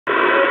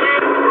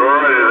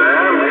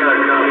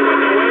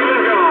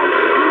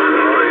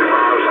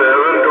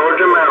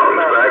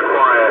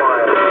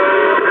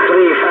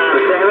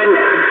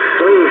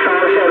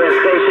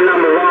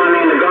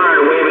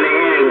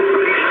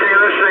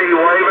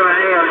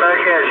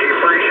She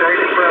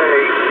appreciates the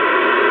praise.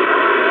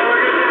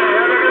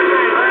 Have a good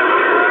day.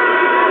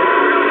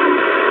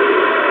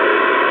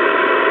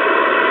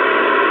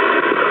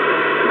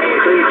 Hey,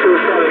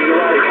 327, you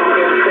want to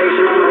copy on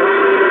station number 1?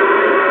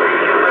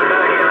 Coming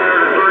back in there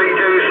to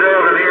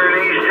 327 here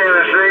in East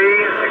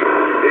Tennessee.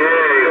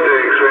 Yeah,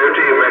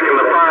 650. You're making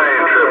the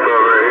fine trip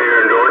over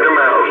here in Georgia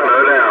Mountains, no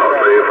doubt.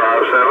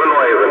 357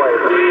 waving.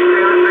 East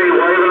Tennessee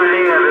waving a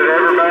hand at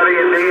everybody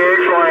at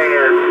DX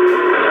land.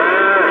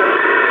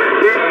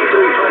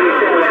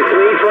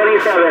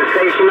 327,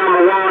 station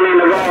number 1 in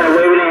the garden,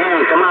 waving a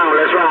hand. Come on,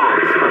 let's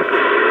ride.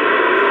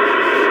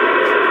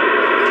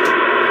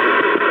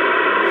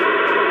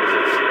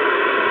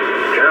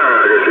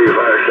 Roger,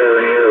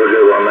 357, you have a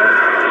good one, man.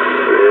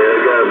 Yeah,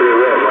 it gotta be a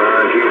rough one.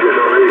 I keep this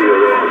on radio,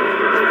 though.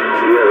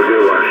 You have a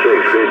good one,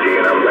 650,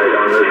 and I'm back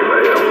on this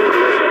mail.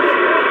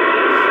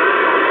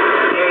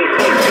 Hey,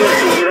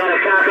 650, you got a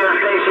copy on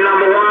station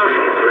number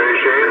 1?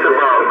 Appreciate the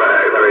ball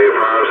back.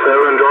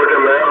 357, Georgia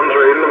Mountains,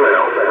 reading the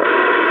mail.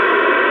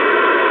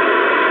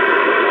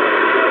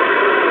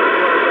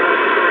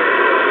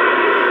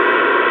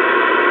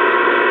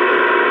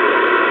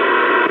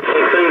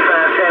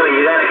 357,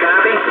 you got a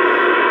copy?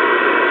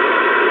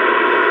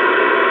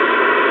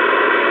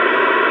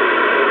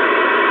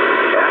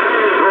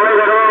 Boy,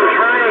 we're on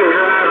train,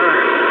 driver.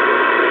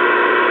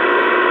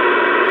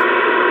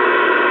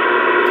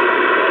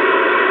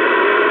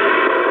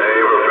 Hey,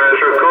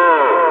 Professor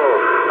Cole.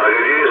 I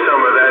could use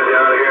some of that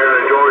down here in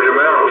the Georgia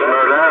Mountains,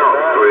 no doubt.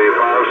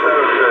 357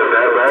 said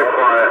that back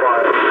quiet.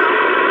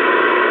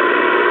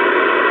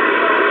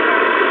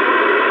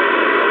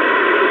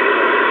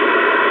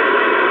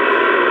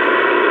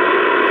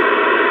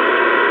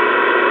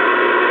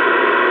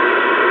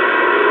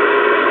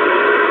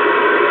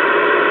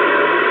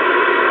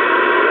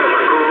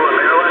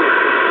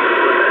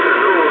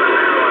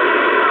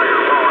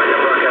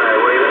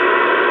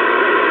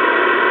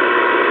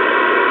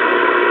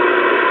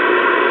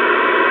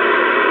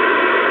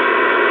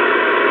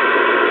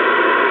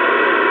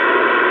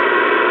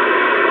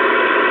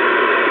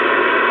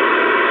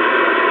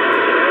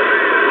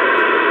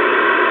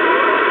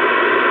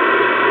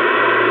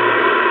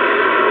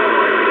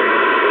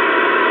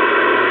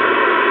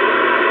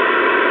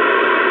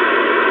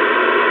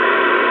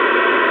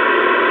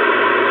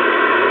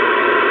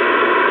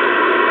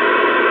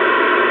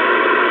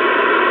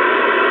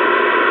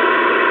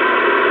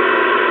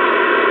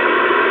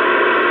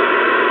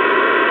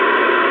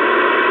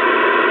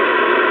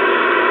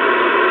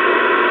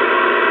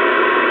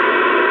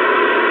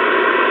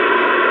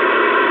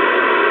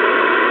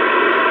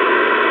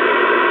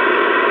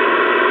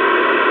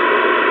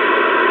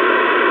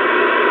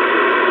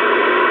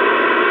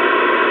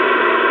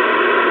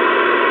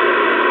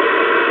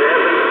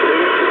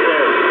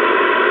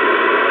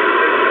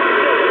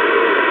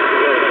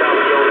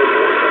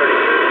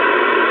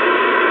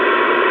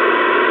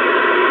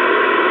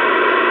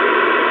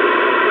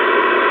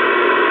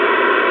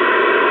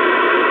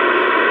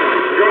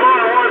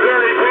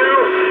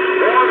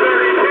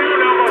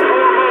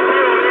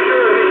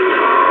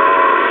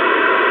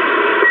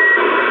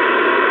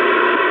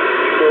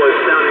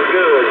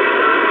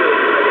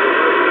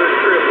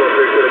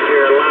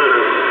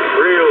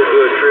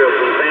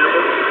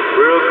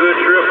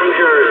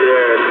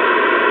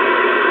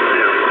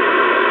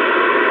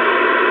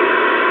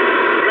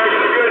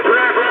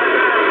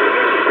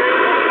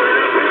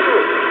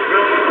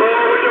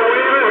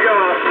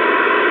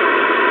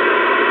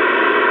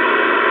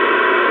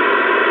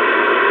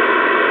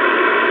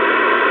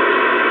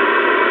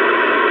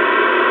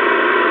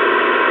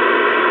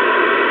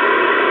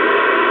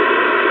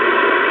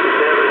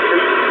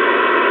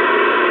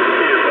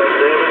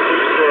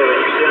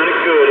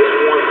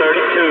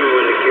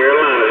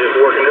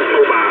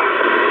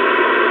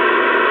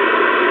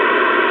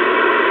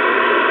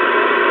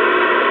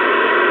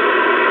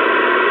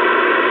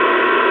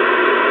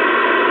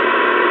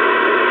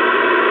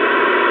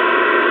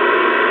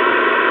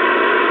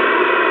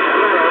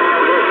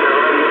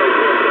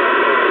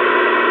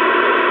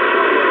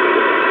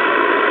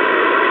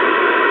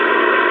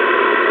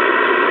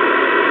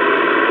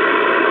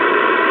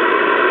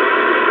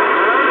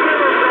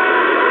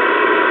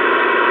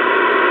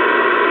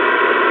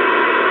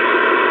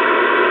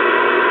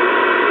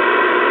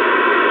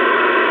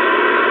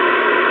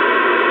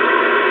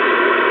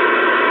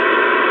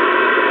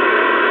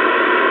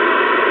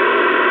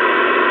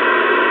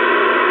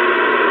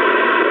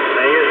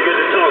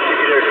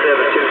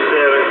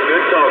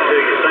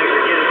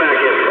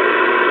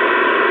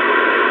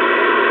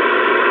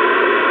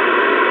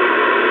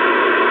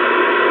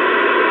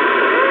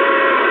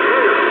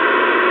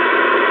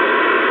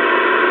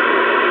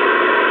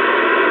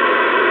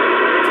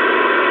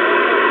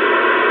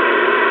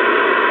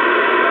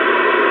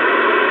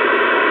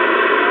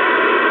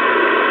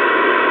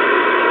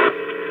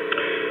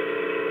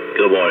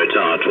 Good morning,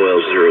 Tom.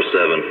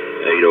 1207,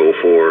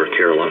 804,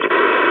 Carolina. 804,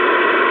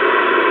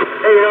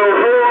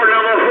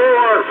 number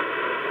 4.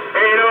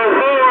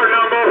 804,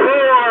 number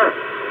 4.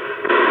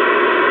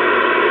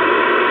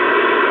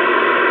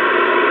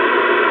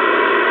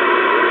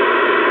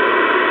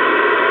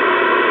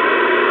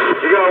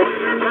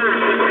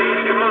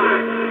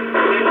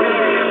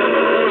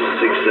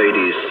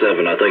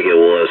 687, I think it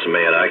was,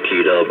 man. I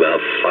keyed up about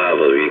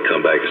 5 of you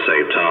come back at the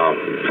same time.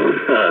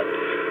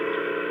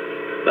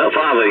 About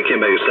 5 of you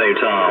came back at the same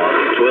time.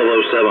 I think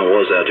 1207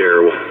 was out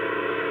there.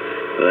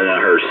 And then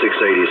I heard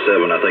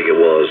 687, I think it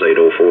was,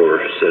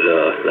 804, said,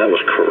 that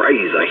was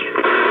crazy.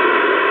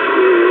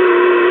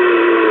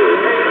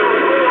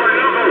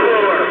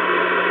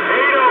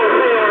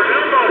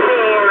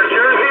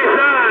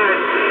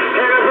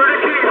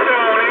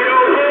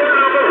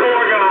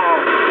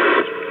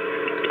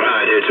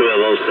 Alright, here,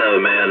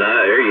 1207, man.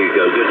 There you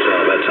go. Good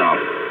job that time.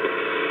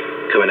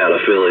 Coming out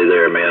of Philly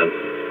there, man.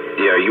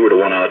 Yeah, you were the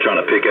one I was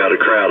trying to pick out a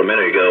crowd a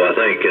minute ago, I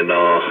think, and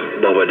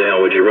bump it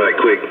down with you right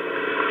quick.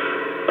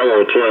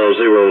 Hello,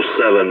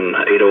 1207,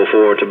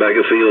 804,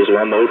 Tobacco Fields,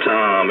 one more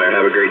time there.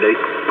 Have a great day.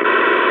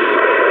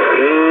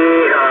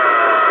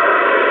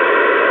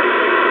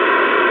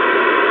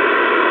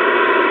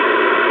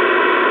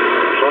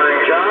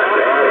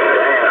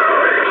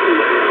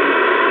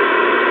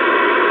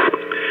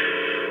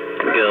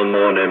 Good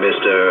morning,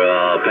 Mr.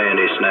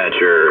 Panty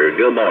Snatcher.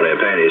 Good morning,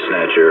 Panty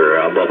Snatcher.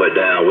 I'll bump it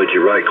down with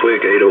you right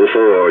quick.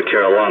 804,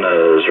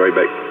 Carolinas, right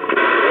back.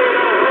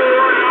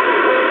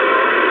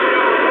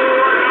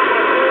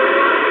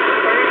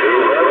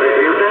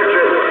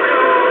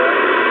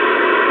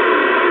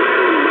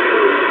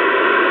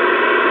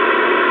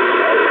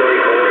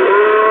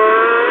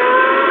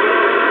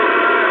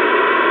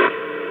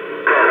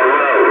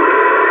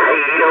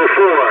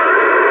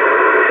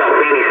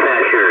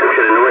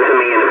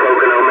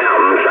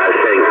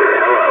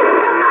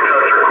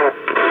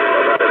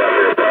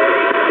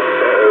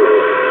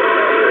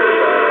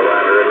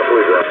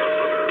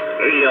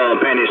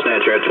 Panty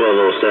Snatcher at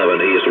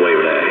 1207, he is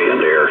waving that hand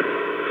there.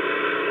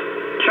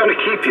 Trying to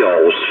keep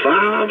y'all's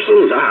vibes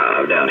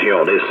alive down here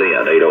on this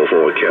end.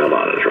 804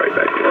 Carolinas, right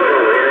back there.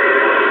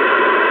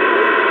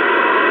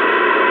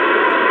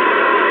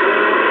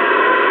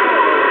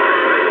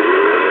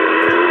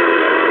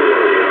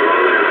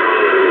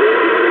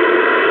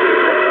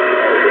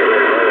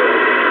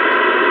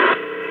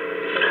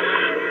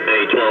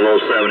 Hey,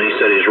 1207, he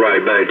said he's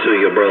right back to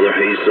you, brother.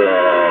 He's,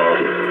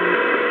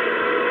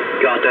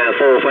 got that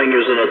 4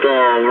 fingers and a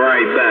thumb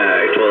right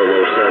back,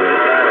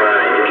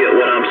 1207. Get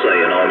what I'm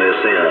saying on this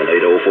end,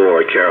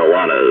 804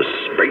 Carolinas.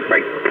 Break.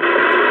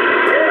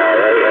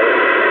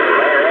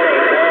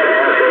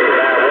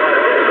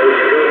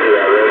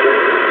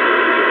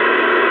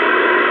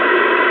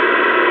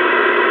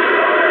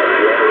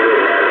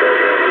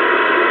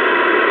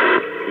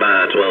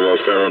 Bye,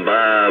 1207.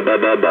 Bye.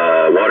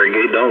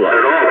 Watergate don't like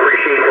it. All.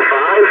 Appreciate the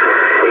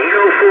 5.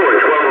 804,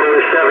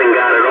 1207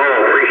 got it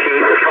all. Appreciate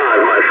the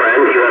 5, my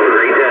friend. You have a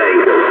great day.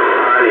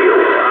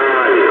 Adios.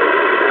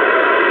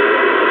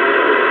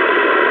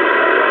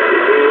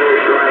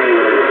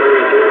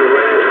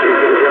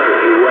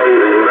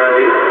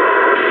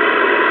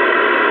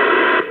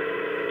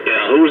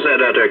 Yeah, who's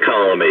that out there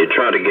calling me?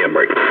 Try it again,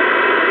 break.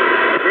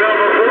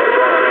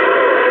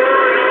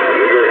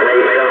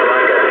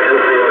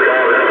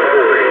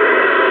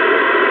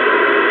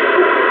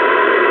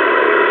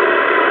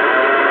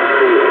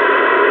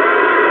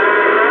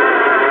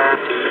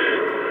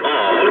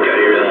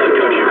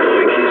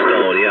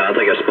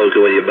 Spoke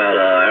with you about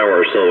an hour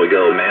or so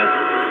ago, man.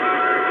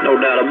 No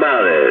doubt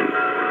about it.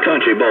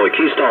 Country boy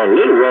Keystone, a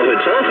little rough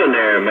and tough in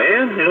there,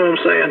 man. You know what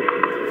I'm saying?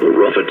 A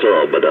little rough and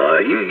tough, but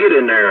you get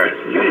in there.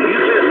 You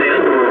fit in.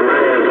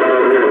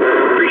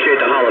 Appreciate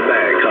the holler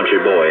back,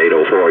 Country boy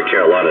 804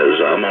 Carolinas.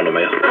 I'm on the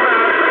mail.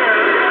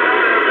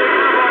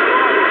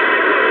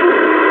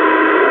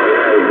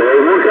 Hey,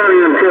 babe, what kind of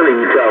utility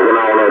you talking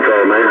on up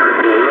there, man?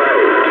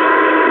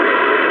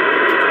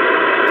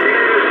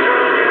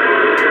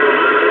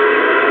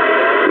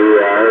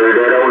 Yeah, I heard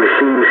that on the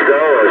Shooting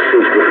Star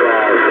 65.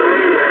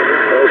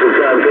 That's what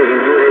I'm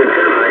thinking good in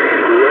tonight.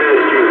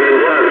 West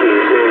Kentucky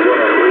says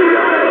we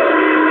got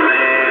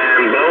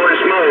man, blowing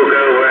smoke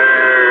over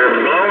there.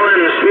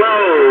 Blowing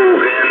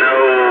smoke in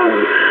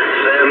old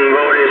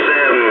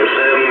 747.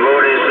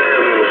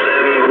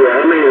 Yeah,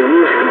 how many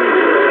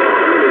whiskeys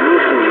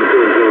you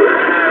put through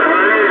it?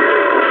 500.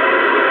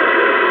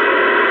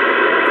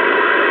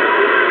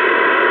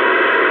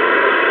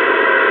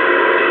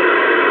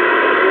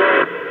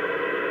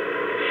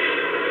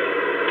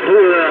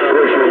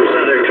 Who's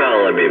out there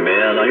calling me,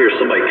 man? I hear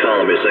somebody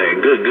calling me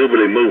saying good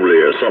goobly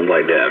moobly or something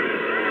like that.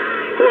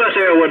 Who out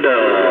there with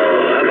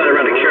how about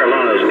around the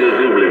Carolinas, good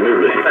goobly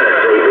moobly?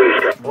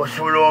 What's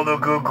with all the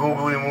good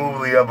googly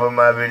moogly up in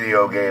my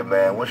video game,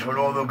 man? What's with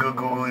all the good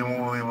googly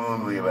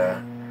moogly,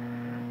 man?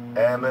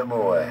 Damn it,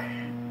 boy.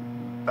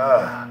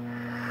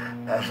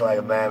 That's like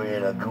a mammy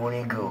and a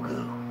goonie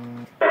goo-goo.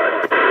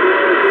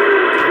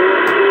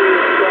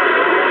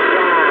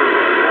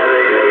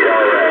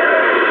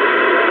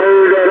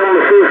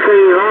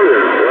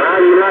 Well, how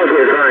do you like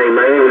that thing,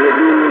 man? You're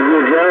doing a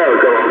good job,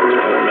 come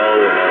on.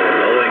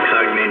 No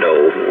incognito.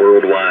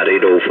 Worldwide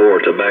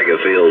 804 Tobacco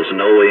Fields,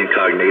 no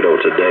incognito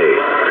today.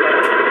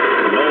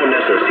 No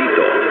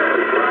necesito.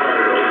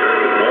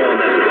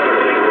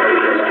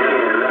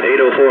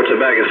 804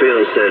 Tobacco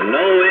Fields said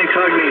no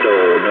incognito,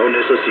 no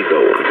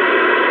necesito.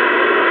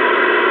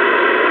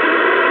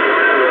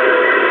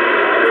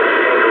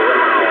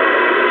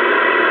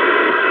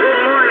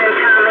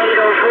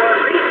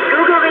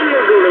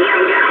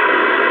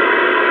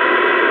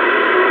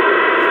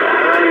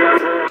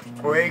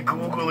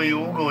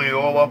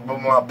 up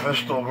in my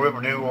pistol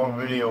grip new on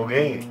video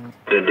game.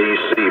 The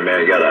DC,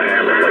 man, got a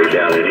hammer laid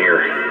down in here.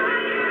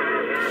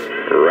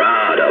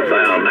 Right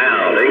about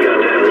now, they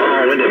got that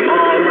long-winded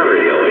Mom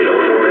radio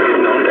 804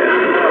 getting on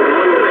down.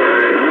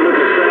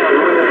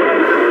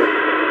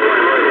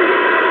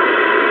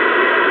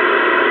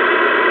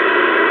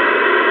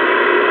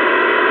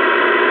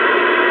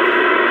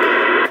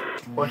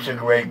 What's a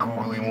great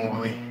googly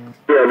moogly?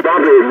 Yeah,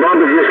 Bobby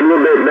just a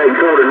little bit back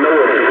toward the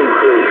north.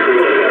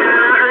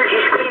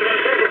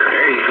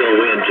 There you go,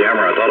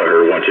 Windjammer. I thought I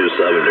heard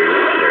 127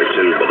 there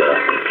too, but I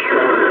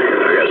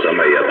guess I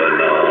may up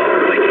in I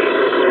think it's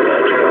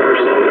Baltimore or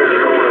somewhere.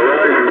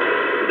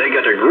 They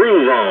got the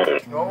groove on.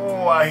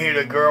 Oh, I hear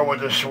the girl with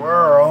the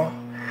swirl.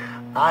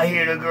 I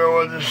hear the girl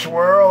with the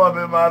swirl up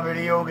in my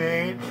video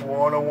game.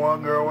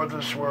 401 girl with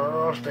the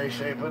swirl. Stay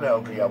safe and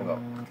healthy. I'm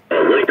going. A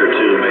lick or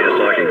two, man,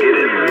 so I can get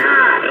it.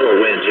 Hello,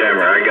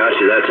 Windjammer. I got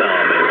you that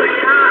time, man. Lady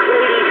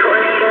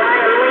Tornado. I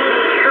am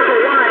Lady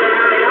 111 and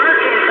I'm in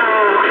Arkansas.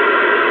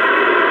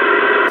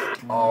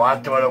 Oh, I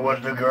thought it was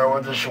the girl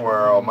with the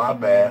swirl. My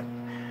bad.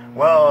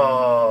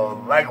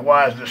 Well,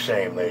 likewise the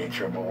same, Lady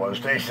 111.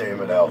 Stay safe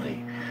and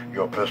healthy.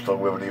 Your pistol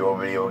with your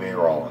video game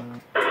rolling.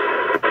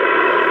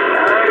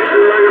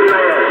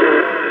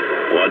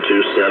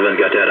 127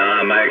 got that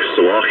IMAX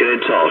walking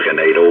and talking.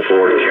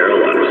 804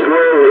 Carolina.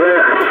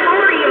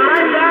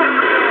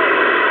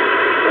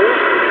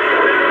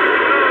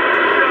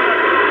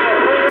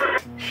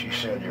 She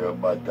said you're a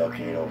butt duck.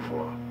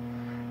 804.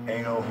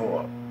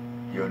 804.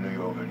 Your New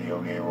York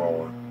video game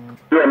rolling.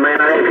 Yeah,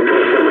 man, I had to do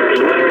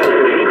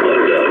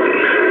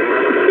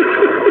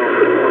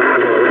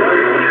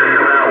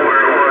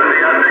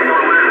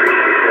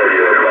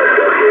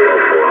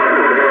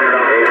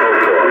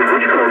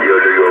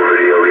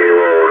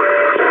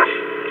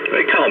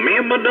They call me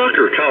a mud duck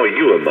or call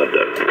you a mud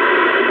duck?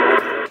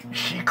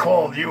 She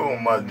called you a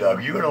mud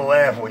duck. You're gonna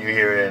laugh when you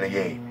hear it in the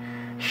game.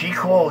 She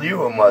called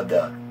you a mud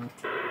duck.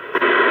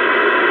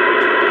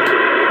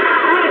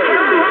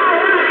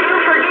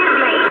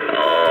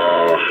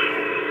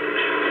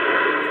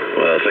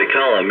 Well, if they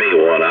calling me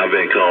one, I've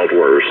been called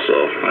worse,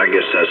 so I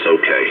guess that's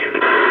okay.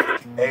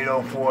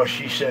 804,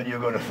 she said you're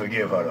gonna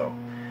forgive her though.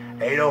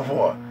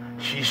 804,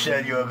 she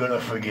said you're gonna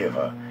forgive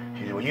her.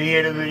 She said when you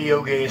hear the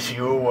video game, see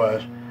who it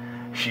was,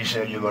 she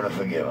said you're gonna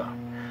forgive her.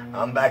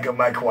 I'm back in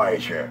my quiet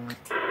chair.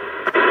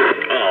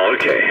 Oh,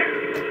 okay.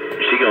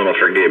 She gonna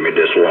forgive me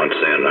this once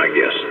then, I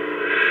guess.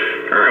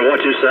 Alright,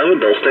 127,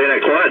 don't stay in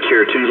that quiet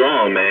chair too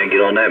long, man.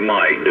 Get on that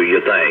mic, do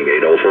your thing.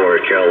 804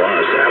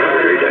 Carolina, have a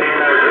great day.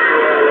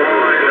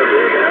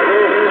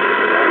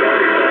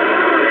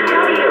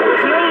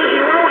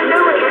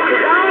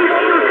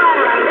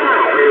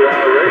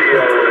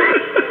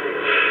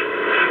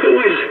 Who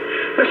is that?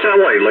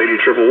 Sound like Lady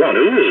 111.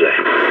 Who is that?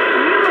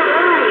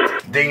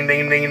 Ding,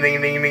 ding, ding,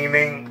 ding, ding, ding,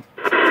 ding.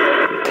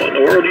 What in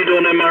the world are you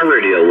doing in my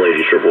radio,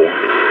 Lady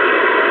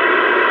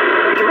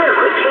 111? You better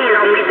quit cheating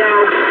on me,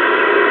 dog.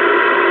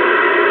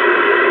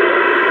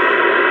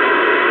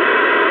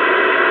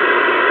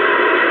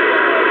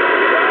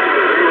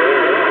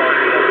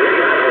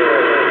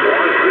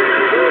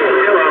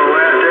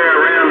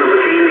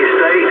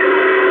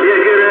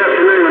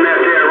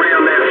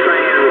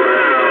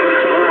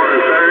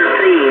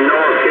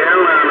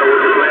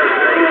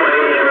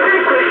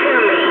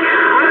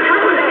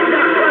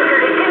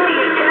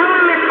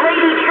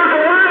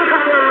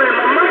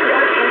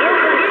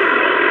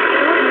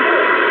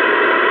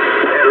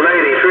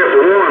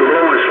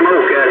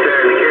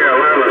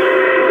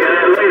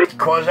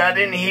 Cause I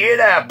didn't hear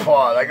that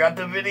part. I got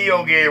the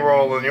video game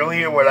rolling. You'll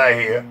hear what I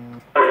hear.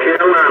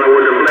 Carolina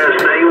with the blessed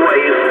day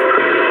wave.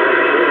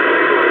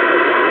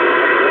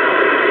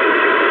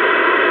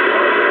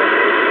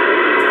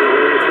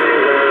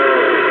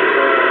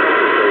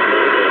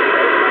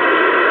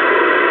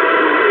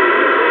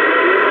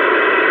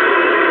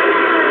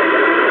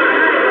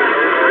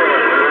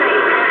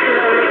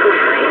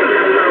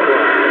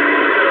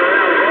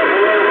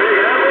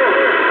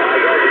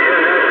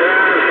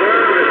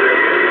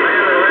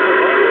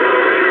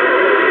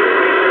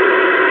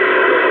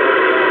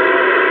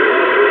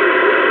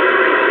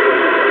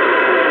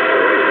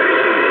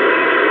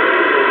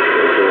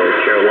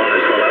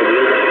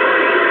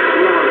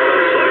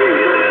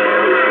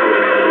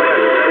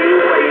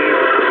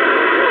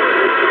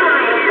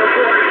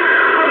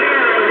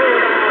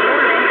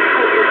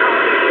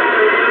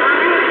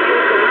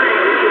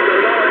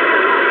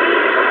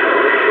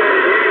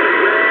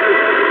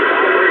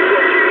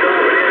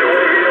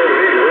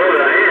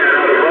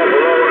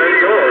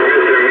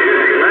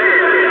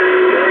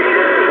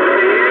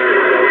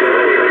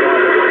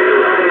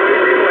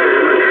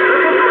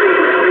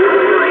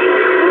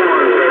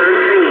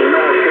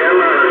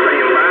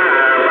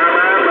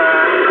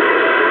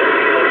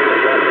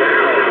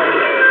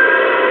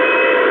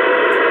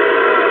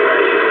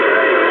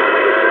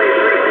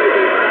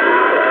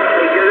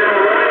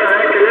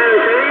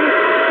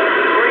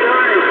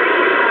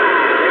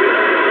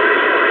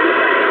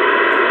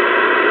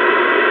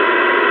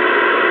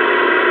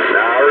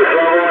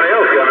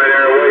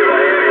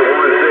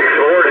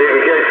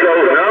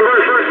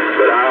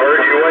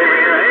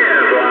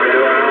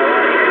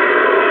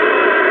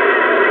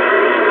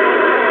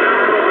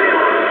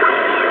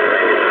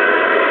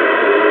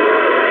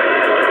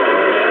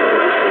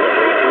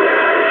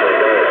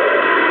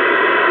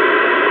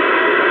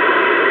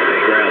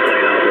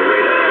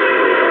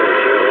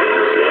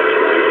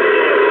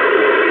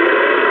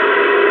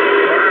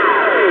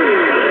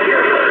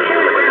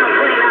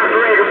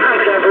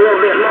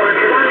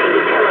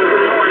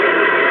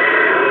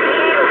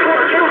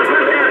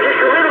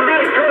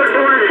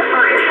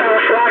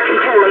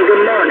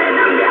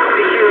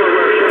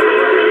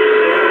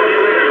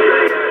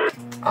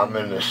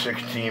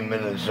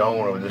 16-minute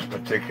zone of this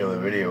particular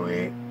video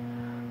game.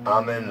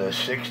 I'm in the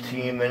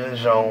 16-minute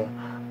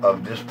zone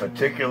of this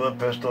particular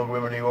pistol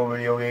grip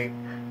video game.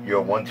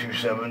 Your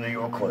 127 to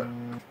your clip.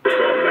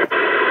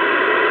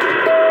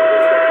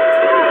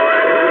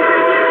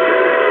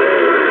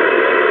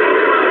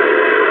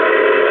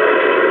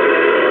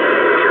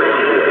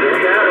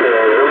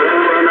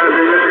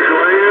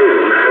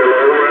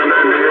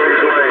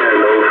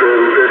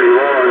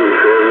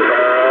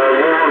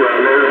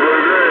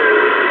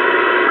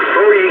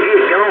 Before you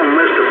get going,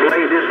 Mr.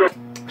 Blade, this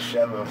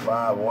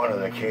 751 of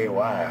the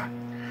KY.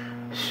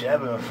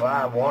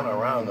 751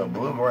 around the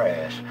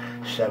bluegrass.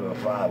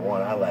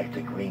 751, I like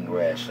the green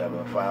grass.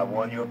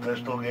 751, your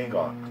pistol gig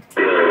on.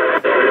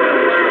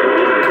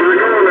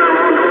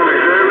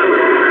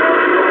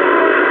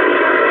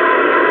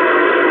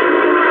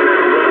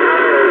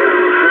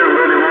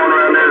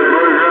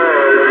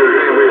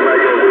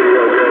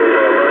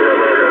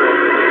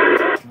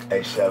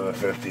 Hey,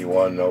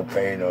 751, no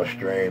pain, no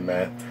strain,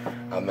 man.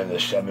 I'm in the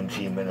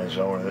 17-minute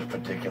zone of this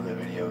particular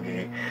video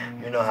game.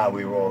 You know how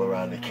we roll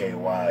around the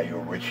KY,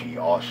 your Richie,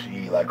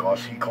 Aussie, like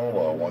Aussie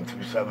Cola,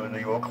 127 New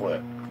York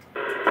clip.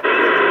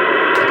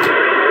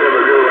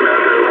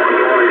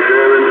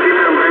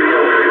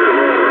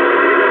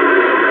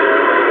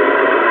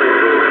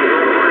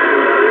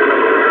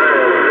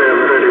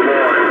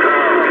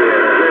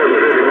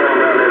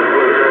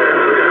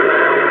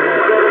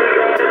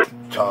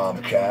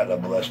 Tomcat, a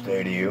blessed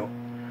day to you.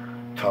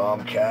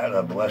 Tomcat,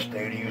 a blessed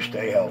day to you.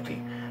 Stay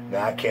healthy.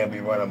 Now, I can't be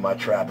running my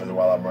trappers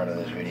while I'm running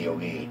this video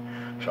game.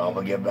 So I'm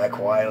going to get back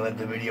quiet and let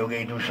the video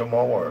game do some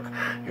more work.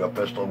 Your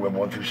pistol whip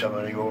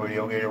 127 to your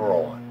video game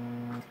rolling.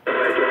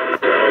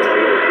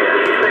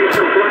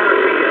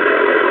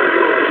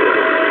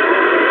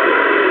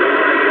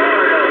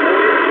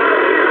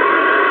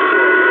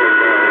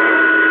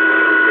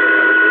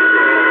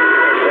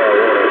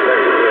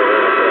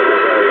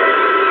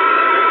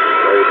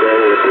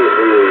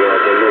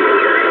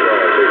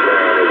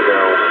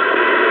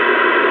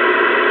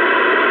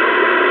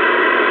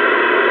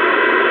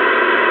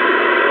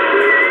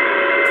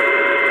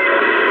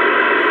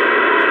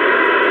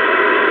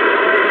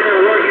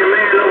 working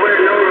man over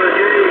there,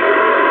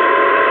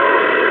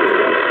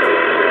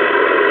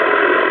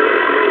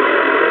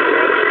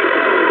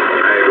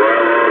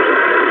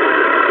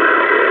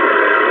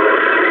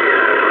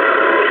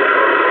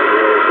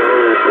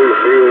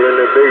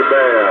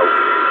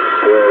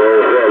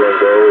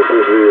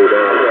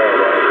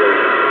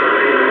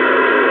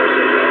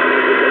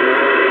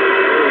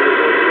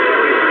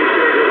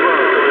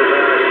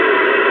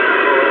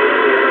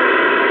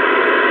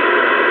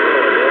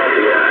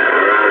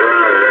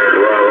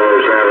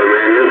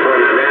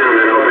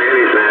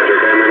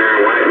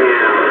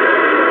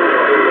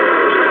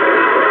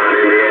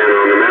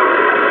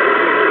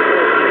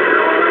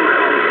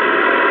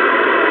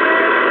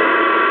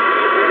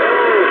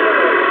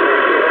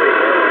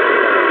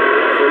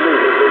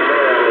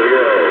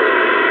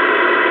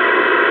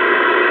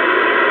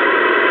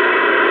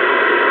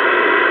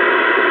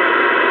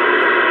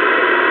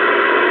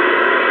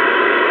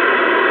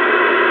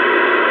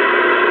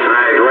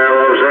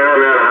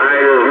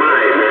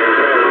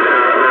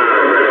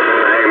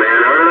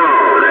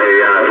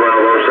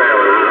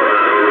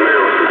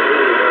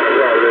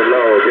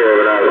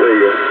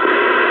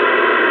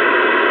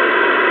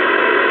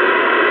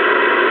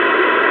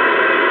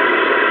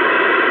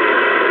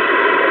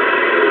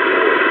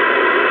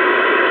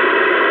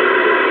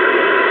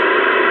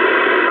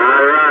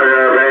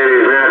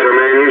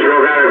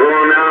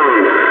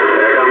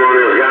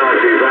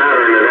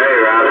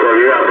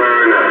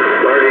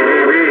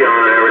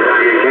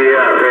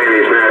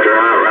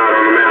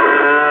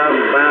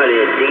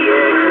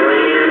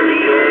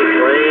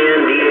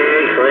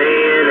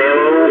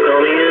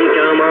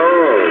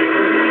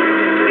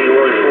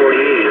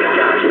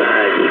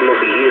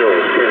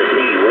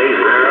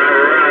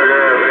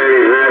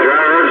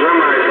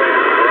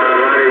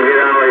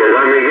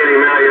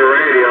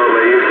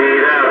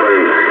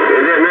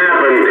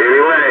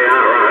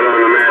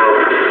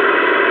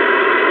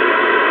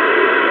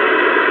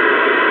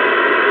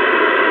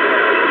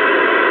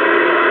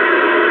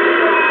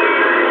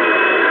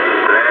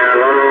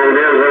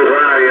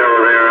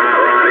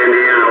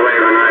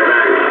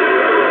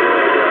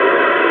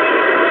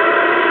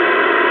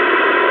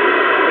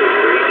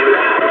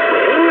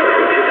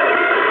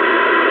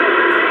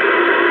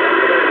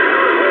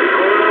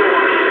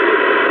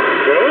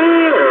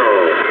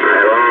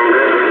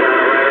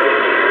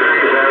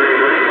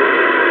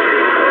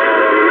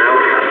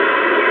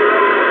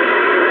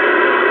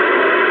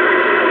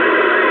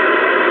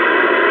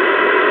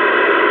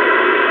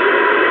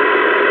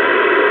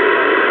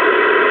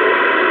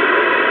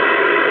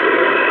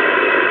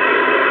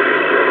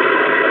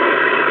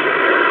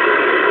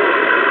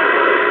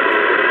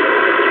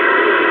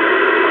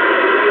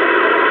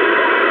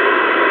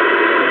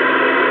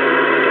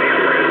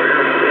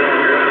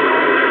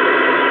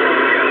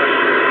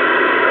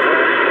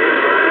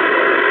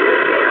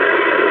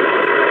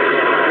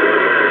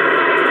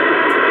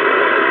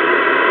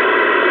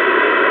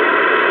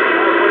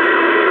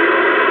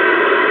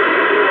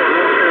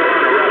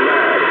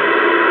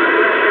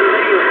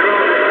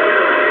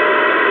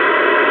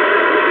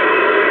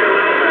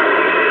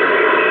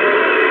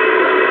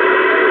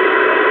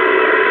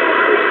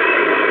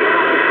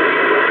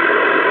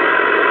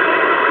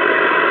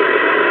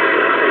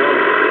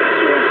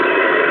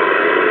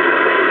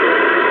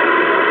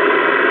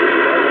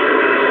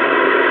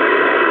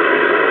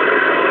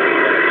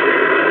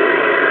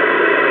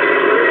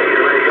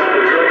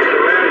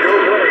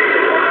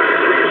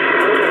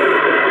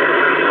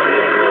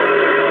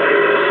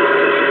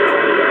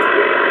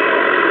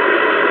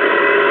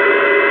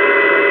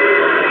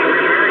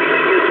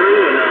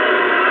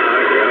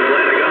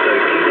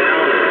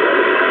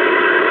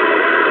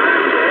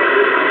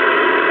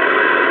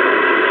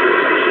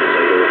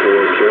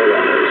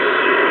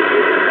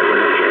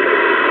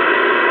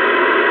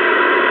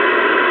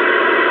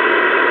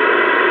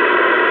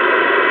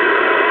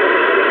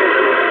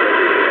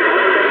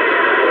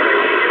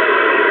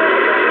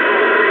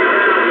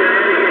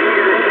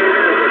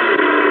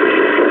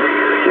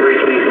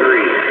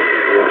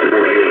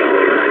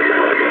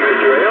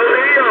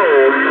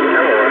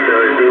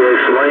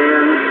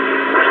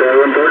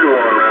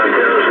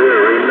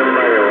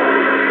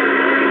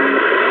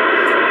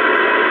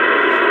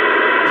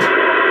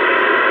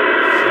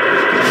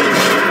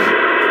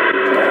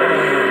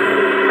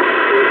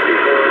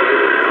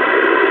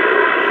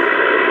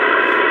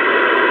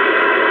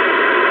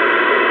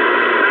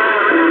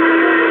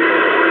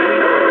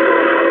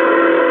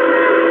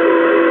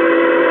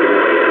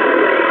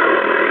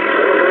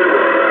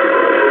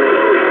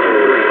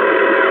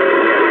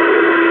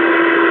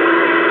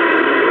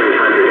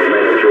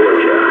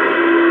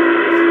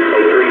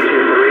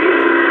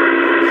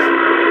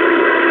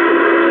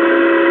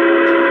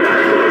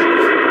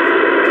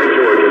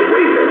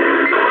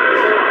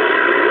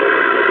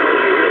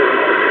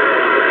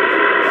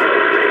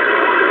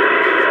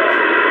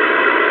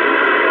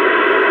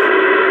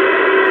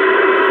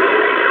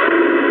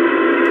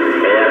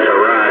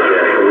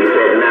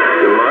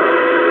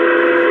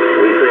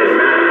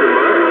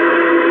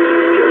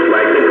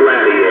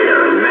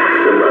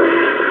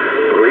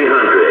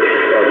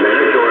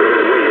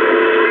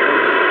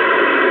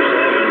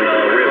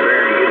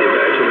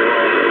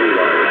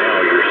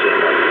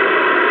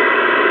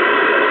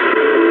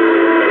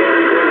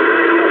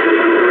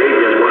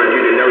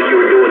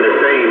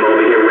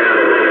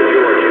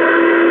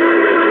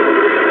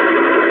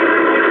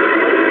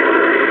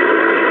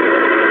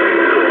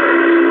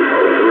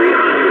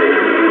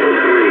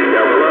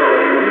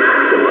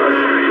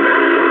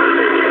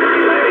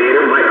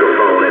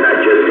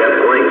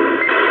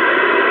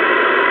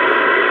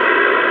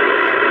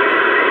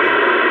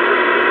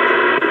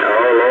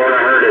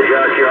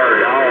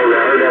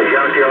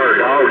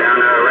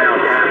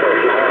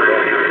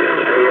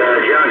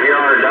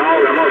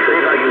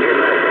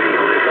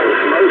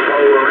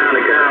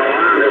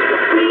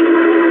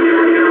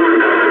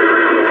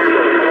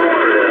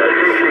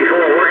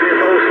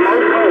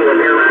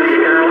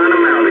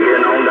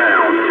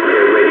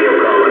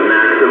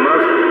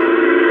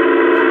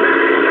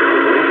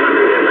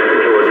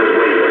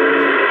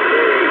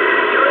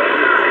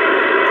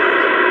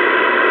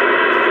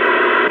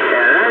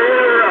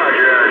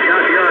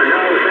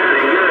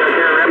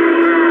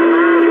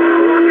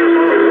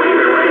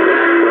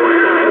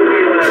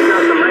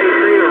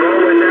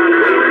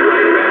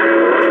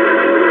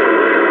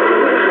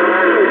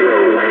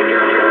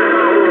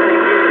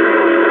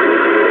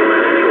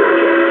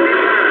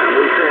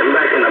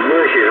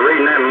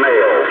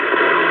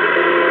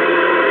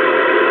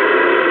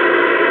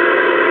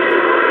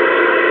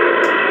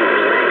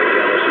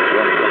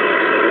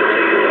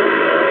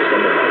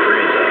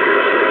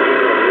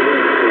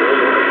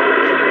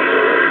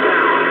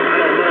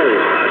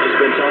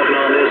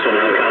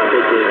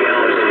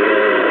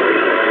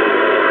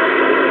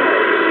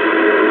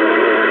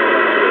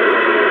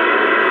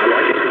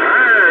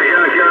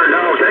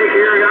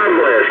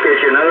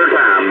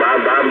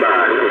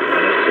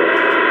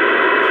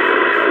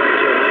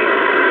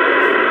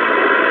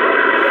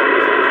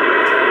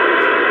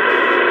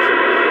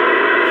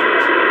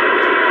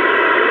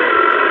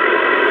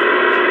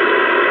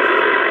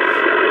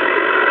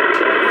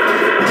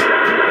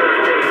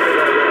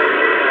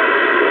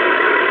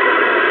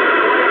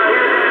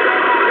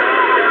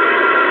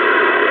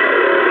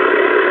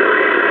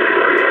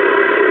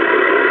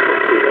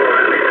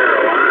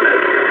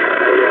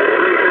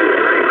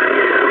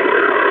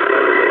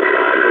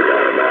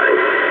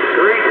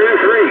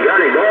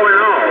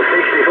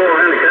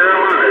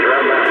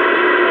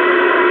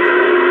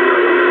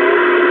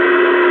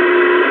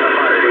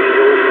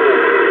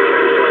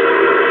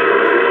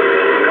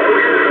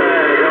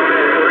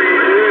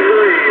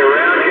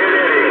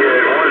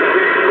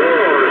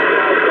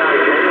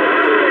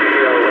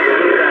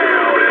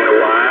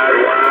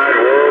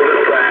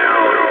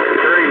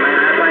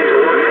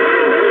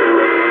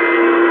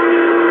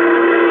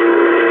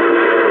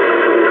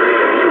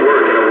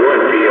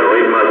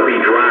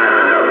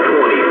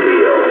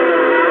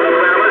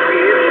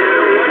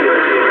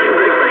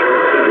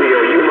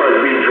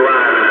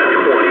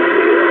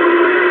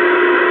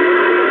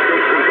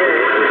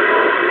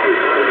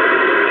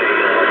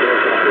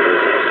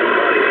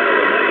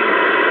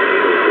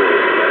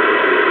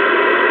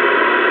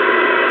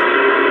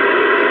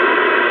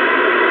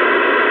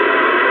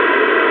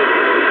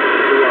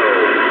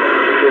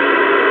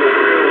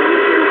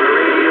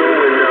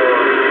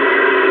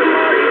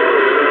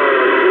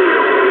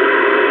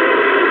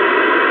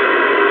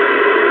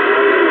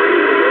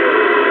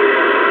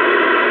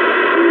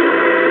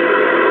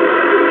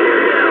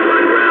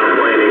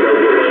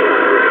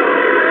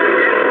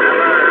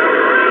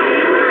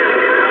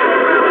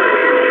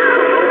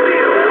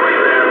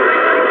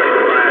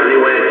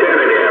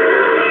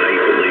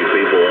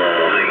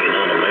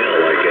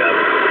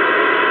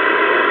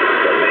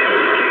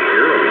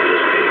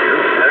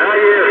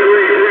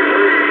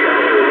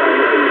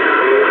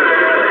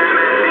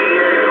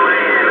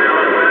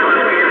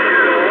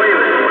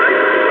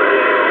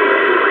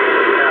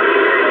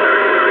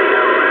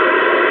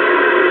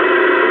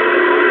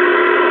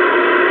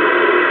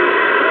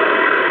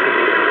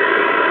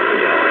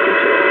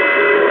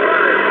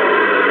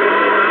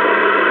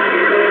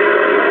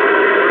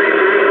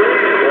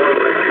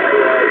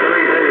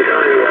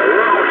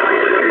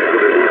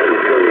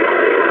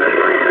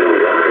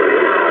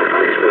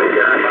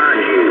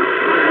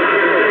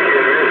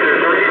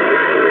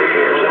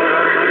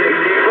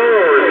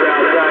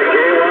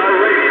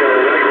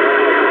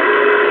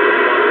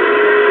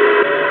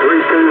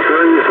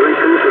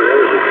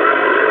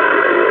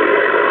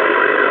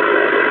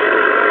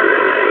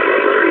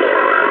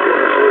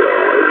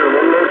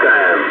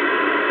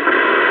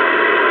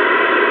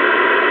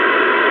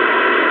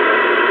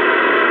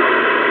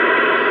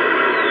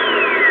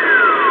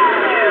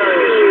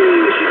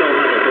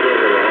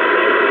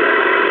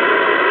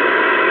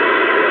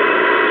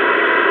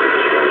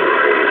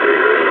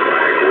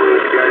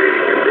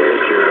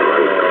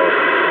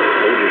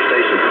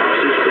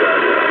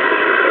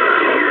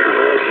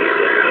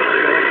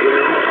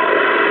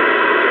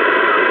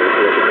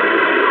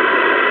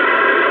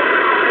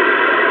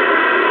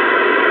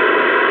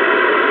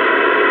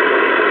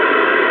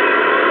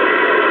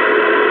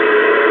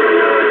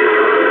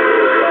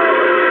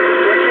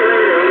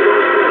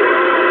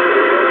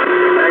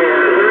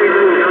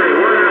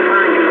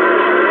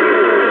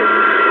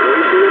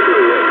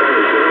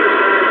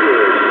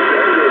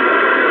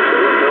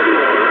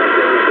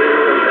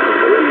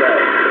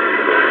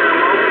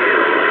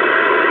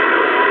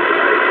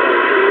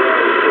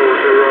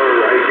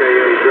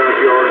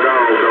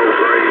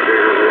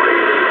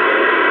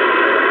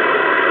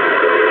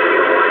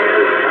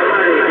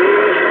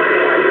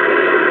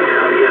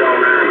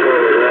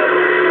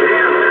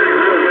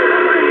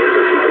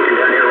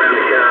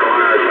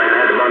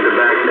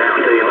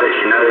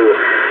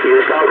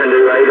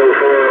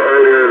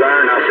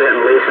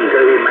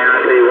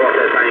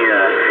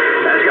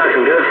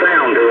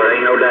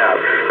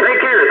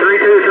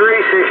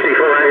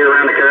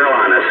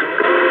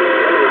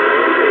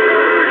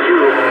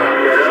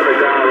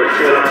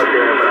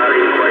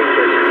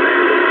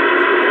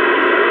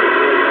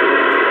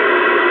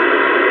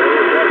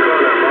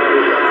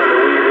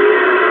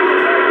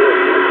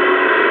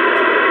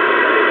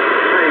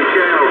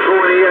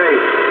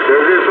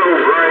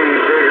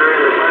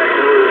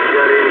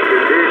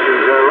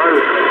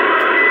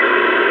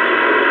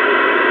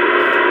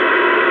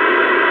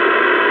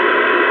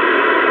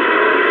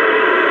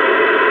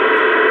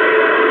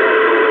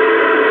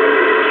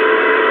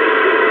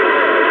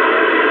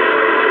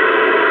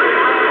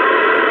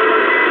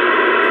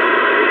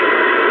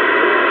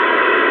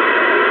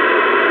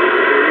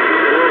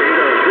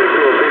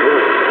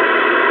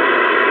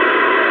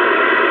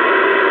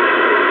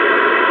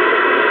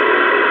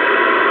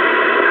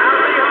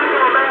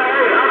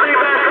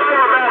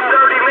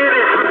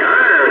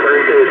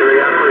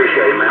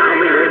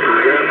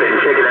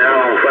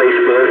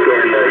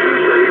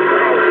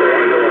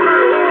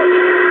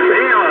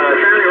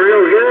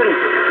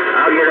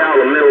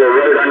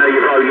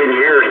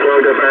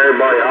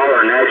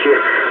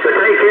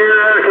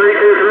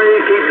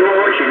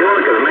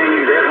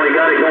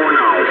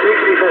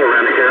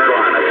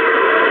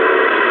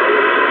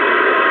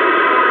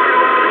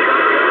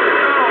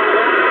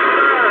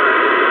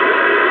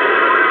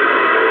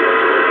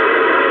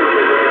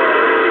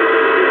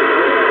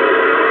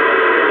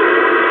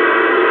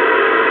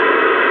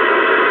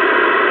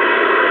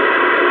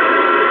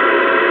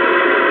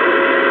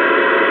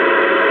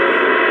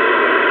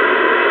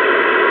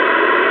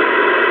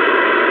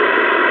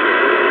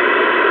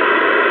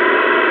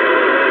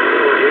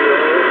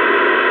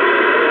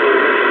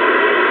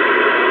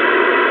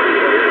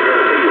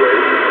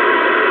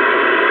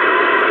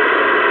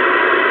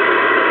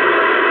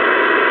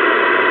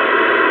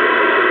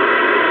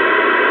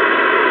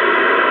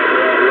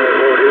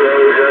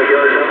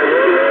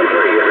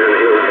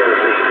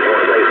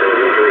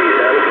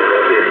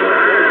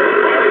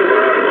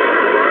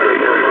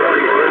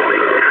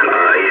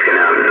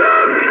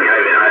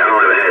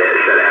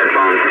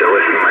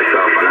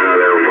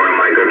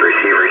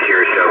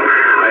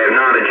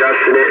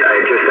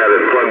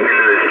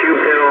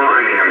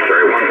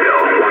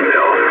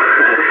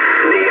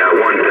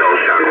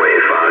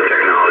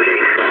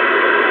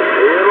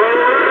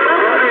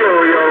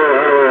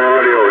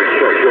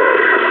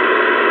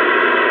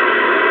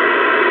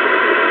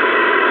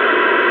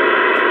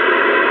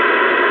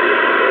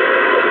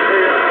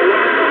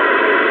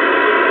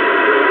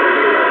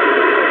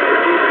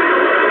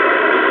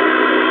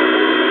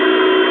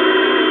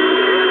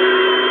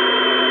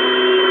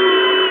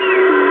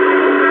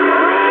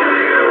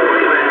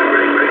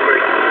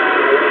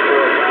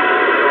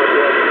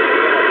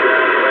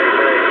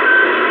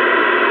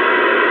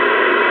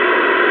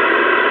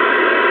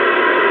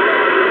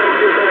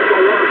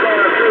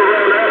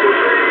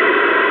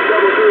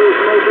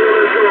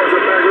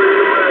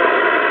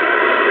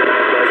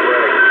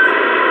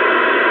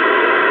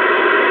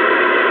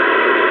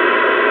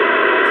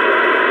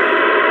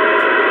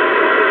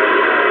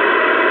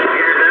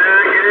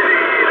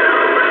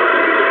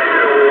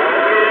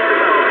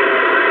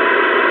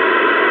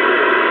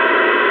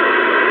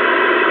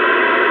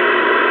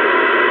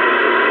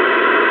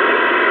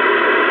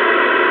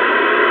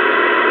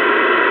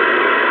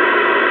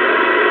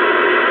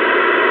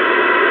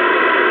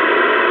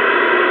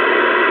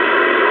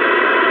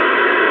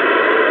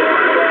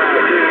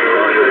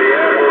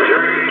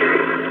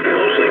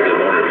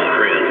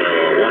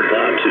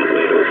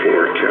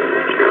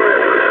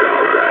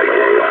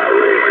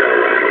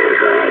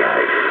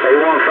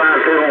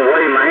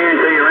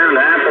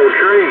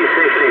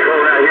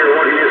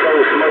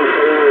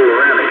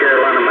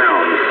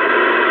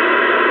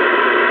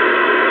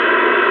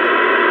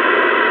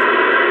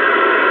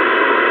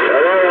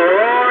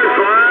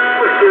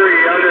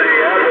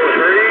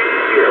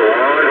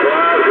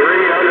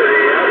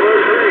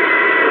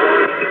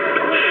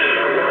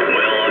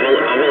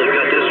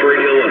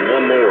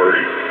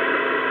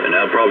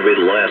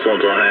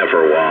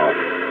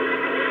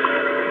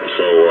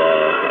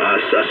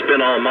 I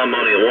spent all my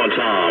money at one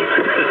time.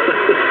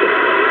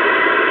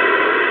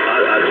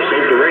 I just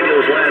hope the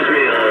radios last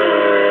me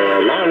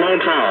a long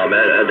time.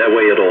 That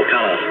way it'll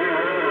kind of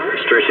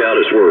stretch out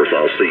its worth.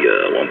 I'll see you.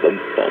 Bum, bum,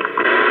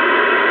 bum.